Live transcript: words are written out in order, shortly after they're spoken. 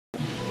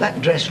That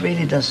dress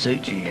really does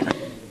suit you, you know.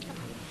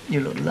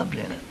 You look lovely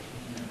in it.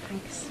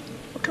 Thanks.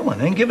 Well, come on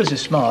then, give us a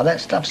smile. That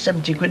stuff's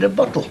 70 quid a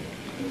bottle.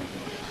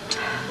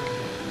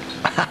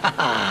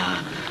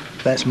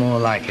 That's more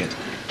like it.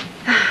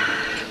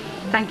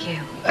 Thank you.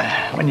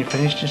 When you're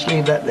finished, just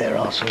leave that there.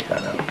 I'll sort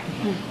that out.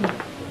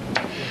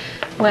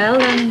 Well,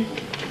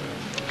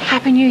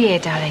 Happy New Year,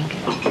 darling.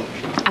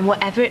 And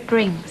whatever it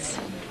brings,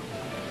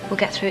 we'll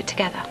get through it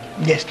together.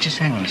 Yes, just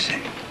hang on a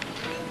sec.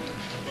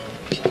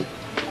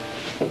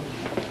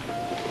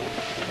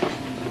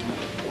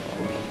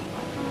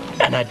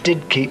 And I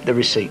did keep the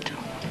receipt.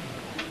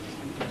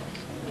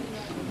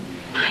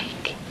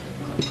 Mike.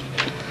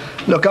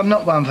 Look, I'm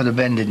not one for the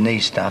bended knee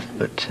stuff,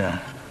 but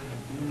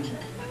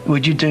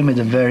would you do me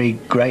the very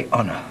great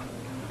honour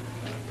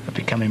of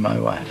becoming my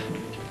wife?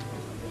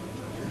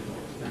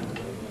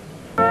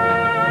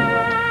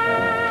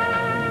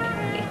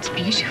 It's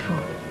beautiful.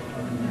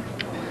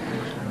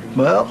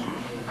 Well,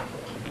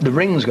 the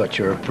ring's got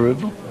your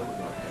approval.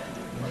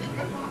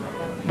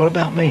 What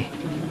about me?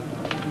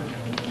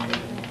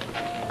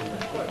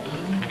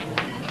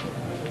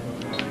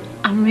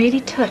 I'm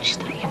really touched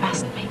that you've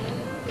asked me.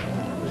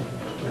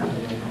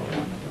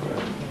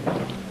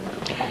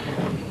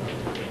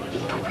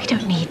 But we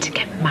don't need to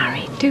get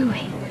married, do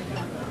we?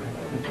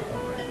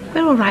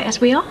 We're all right as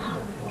we are.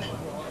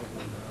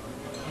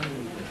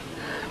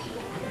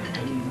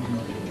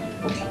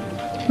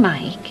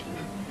 Mike,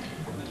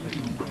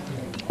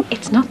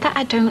 it's not that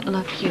I don't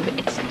love you,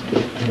 it's...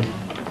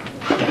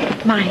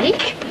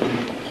 Mike?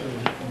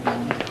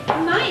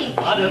 Mike?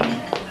 Madam!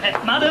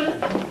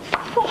 Madam!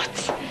 What?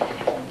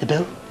 The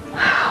bill?